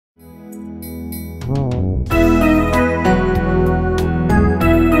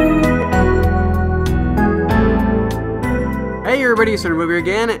everybody, it's Movie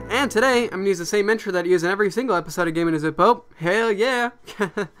again, and today I'm going to use the same intro that I use in every single episode of Gaming is a Pope. Hell yeah!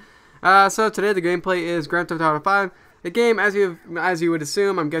 So today the gameplay is Grand Theft Auto 5. The game, as you would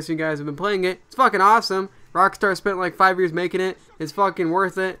assume, I'm guessing you guys have been playing it. It's fucking awesome. Rockstar spent like 5 years making it. It's fucking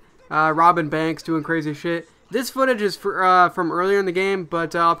worth it. Robbing banks, doing crazy shit. This footage is from earlier in the game,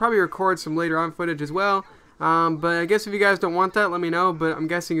 but I'll probably record some later on footage as well. But I guess if you guys don't want that, let me know. But I'm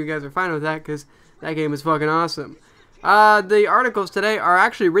guessing you guys are fine with that because that game is fucking awesome. The articles today are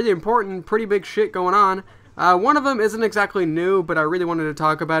actually really important, pretty big shit going on. One of them isn't exactly new, but I really wanted to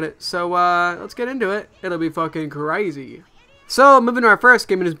talk about it. So let's get into it. It'll be fucking crazy. So moving to our first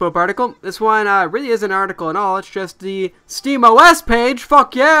Gaming News Pope article. This one really isn't an article at all. It's just the SteamOS page.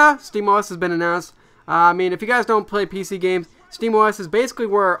 Fuck yeah! SteamOS has been announced. I mean, if you guys don't play PC games, SteamOS is basically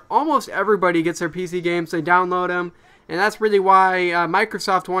where almost everybody gets their PC games. They download them, and that's really why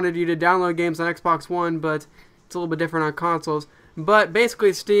Microsoft wanted you to download games on Xbox One, but it's a little bit different on consoles. But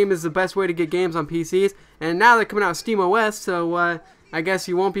basically, Steam is the best way to get games on PCs, and now they're coming out with SteamOS, so I guess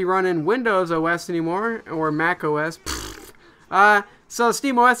you won't be running Windows OS anymore, or Mac OS. So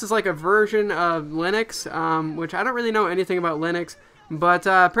SteamOS is like a version of Linux, which I don't really know anything about Linux, but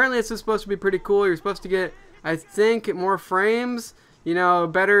apparently it's supposed to be pretty cool. You're supposed to get, I think, more frames, you know,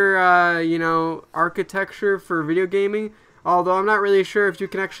 better, you know, architecture for video gaming, although I'm not really sure if you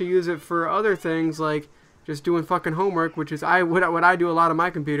can actually use it for other things, like just doing fucking homework, which is what I do a lot on my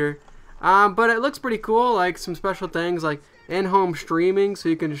computer. But it looks pretty cool, like some special things like in-home streaming, so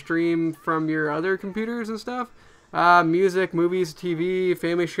you can stream from your other computers and stuff. Music, movies, TV,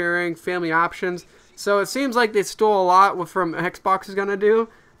 family sharing, family options. So it seems like they stole a lot from Xbox is gonna do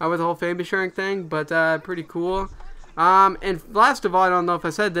with the whole family sharing thing, but pretty cool. And last of all, I don't know if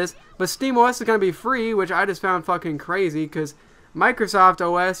I said this, but SteamOS is gonna be free, which I just found fucking crazy because Microsoft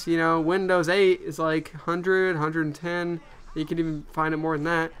OS, you know, Windows 8 is like 100, 110. You can even find it more than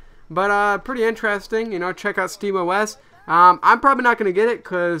that. But pretty interesting, you know, check out SteamOS. I'm probably not going to get it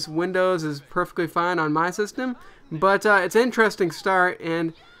because Windows is perfectly fine on my system. But it's an interesting start.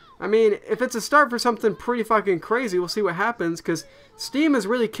 And, I mean, if it's a start for something pretty fucking crazy, we'll see what happens. Because Steam has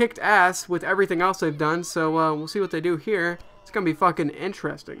really kicked ass with everything else they've done. So we'll see what they do here. It's going to be fucking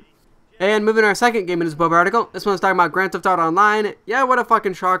interesting. And moving to our second Gaming News Pope article, this one's talking about Grand Theft Auto Online. Yeah, what a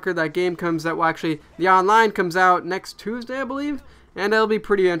fucking shocker. That game comes out, well actually, the online comes out next Tuesday, I believe. And it'll be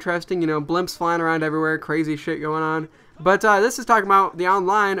pretty interesting, you know, blimps flying around everywhere, crazy shit going on. But this is talking about the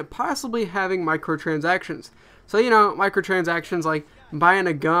online possibly having microtransactions. So, you know, microtransactions like buying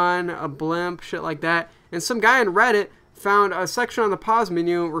a gun, a blimp, shit like that. And some guy in Reddit found a section on the pause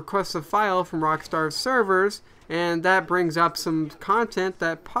menu, requests a file from Rockstar's servers, and that brings up some content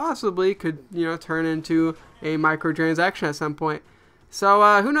that possibly could, you know, turn into a microtransaction at some point.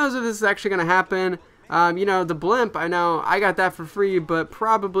 So who knows if this is actually going to happen. You know, the blimp, I know I got that for free, but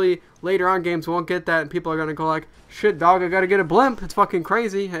probably later on games won't get that, and people are going to go like, shit dog, I got to get a blimp. It's fucking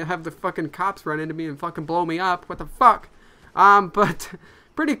crazy. I have the fucking cops run into me and fucking blow me up. What the fuck? But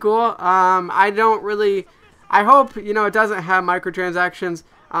pretty cool. I hope, you know, it doesn't have microtransactions.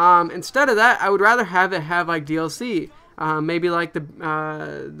 Instead of that, I would rather have it have like DLC. Maybe like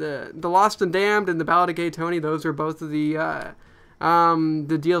the Lost and Damned and the Ballad of Gay Tony. Those are both of the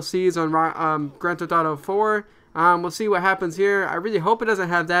DLCs on Grand Theft Auto 4. We'll see what happens here. I really hope it doesn't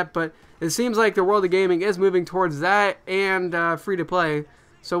have that, but it seems like the world of gaming is moving towards that and free to play.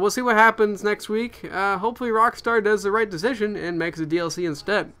 So we'll see what happens next week. Hopefully Rockstar does the right decision and makes a DLC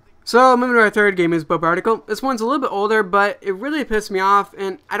instead. So, moving to our third Gaming News Pope article. This one's a little bit older, but it really pissed me off,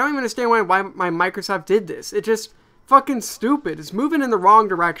 and I don't even understand why my Microsoft did this. It's just fucking stupid. It's moving in the wrong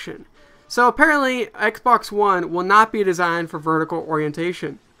direction. So, apparently, Xbox One will not be designed for vertical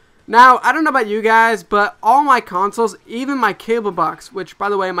orientation. Now, I don't know about you guys, but all my consoles, even my cable box, which, by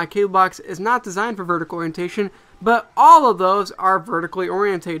the way, my cable box is not designed for vertical orientation, but all of those are vertically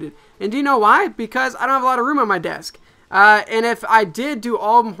orientated. And do you know why? Because I don't have a lot of room on my desk. And if I did do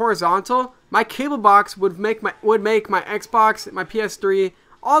all of them horizontal, my cable box would make my Xbox, my PS3,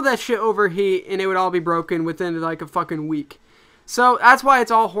 all that shit overheat, and it would all be broken within like a fucking week. So that's why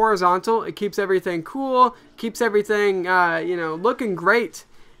it's all horizontal. It keeps everything cool, keeps everything, you know, looking great.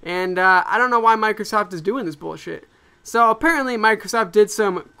 And I don't know why Microsoft is doing this bullshit. So apparently Microsoft did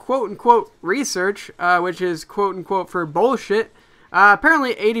some quote-unquote research, which is quote-unquote for bullshit.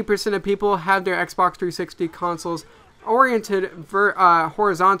 Apparently 80% of people have their Xbox 360 consoles oriented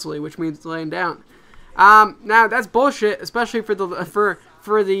horizontally, which means laying down. Now that's bullshit, especially for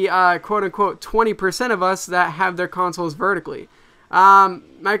the quote-unquote 20% of us that have their consoles vertically.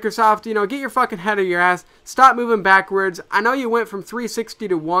 Microsoft, you know, get your fucking head out of your ass. Stop moving backwards. I know you went from 360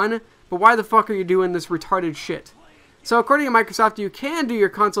 to 1, but why the fuck are you doing this retarded shit? So according to Microsoft, you can do your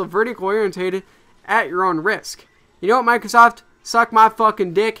console vertical orientated at your own risk. You know what, Microsoft? Suck my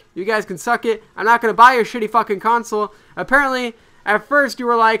fucking dick. You guys can suck it. I'm not going to buy your shitty fucking console. Apparently, at first you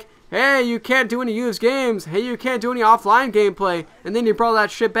were like, hey, you can't do any used games. Hey, you can't do any offline gameplay. And then you brought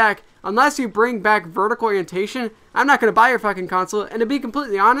that shit back. Unless you bring back vertical orientation, I'm not going to buy your fucking console. And to be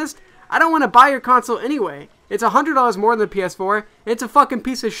completely honest, I don't want to buy your console anyway. It's $100 more than the PS4. It's a fucking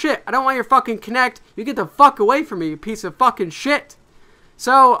piece of shit. I don't want your fucking Kinect. You get the fuck away from me, you piece of fucking shit.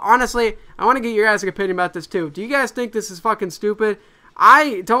 So, honestly, I want to get your guys' opinion about this too. Do you guys think this is fucking stupid?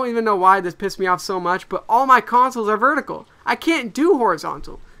 I don't even know why this pissed me off so much, but all my consoles are vertical. I can't do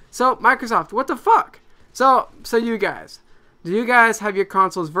horizontal. So, Microsoft, what the fuck? So you guys, do you guys have your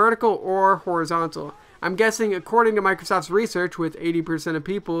consoles vertical or horizontal? I'm guessing, according to Microsoft's research, with 80% of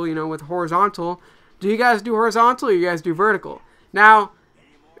people, you know, with horizontal, do you guys do horizontal or you guys do vertical? Now,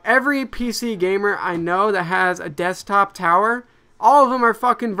 every PC gamer I know that has a desktop tower, all of them are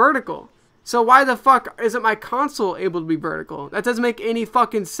fucking vertical. So why the fuck isn't my console able to be vertical? That doesn't make any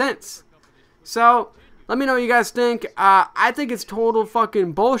fucking sense. So, let me know what you guys think. I think it's total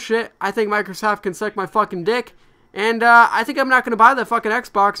fucking bullshit. I think Microsoft can suck my fucking dick. And I think I'm not going to buy the fucking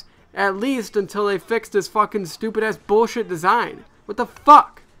Xbox, at least until they fix this fucking stupid ass bullshit design. What the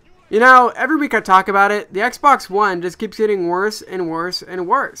fuck? You know, every week I talk about it, the Xbox One just keeps getting worse and worse and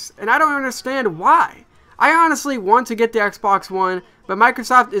worse. And I don't understand why. I honestly want to get the Xbox One, but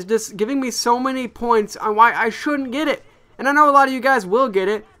Microsoft is just giving me so many points on why I shouldn't get it. And I know a lot of you guys will get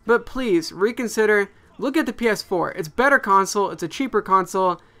it, but please reconsider. Look at the PS4. It's a better console, it's a cheaper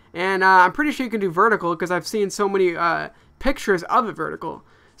console, and I'm pretty sure you can do vertical because I've seen so many pictures of it vertical.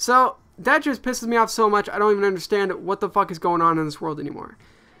 So that just pisses me off so much, I don't even understand what the fuck is going on in this world anymore.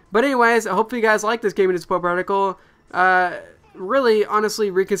 But anyways, I hope you guys like this Gaming Dispo article. Really, honestly,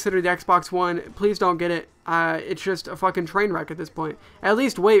 reconsider the Xbox One. Please don't get it. It's just a fucking train wreck at this point. At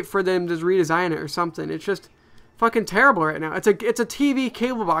least wait for them to redesign it or something. It's just fucking terrible right now. It's a TV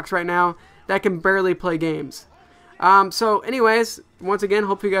cable box right now that can barely play games. So anyways, once again,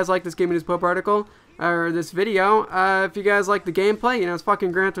 hope you guys like this Gaming Dispo article or this video. If you guys like the gameplay, you know, it's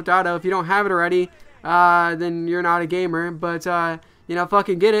fucking Grand Theft Auto. If you don't have it already, then you're not a gamer. But you know,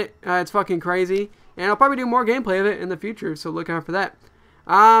 fucking get it. It's fucking crazy. And I'll probably do more gameplay of it in the future, so look out for that.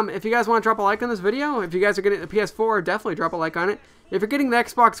 If you guys want to drop a like on this video, if you guys are getting the PS4, definitely drop a like on it. If you're getting the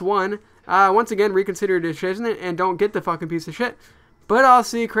Xbox One, once again, reconsider your decision and don't get the fucking piece of shit. But I'll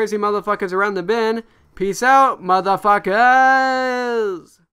see you crazy motherfuckers around the bend. Peace out, motherfuckers!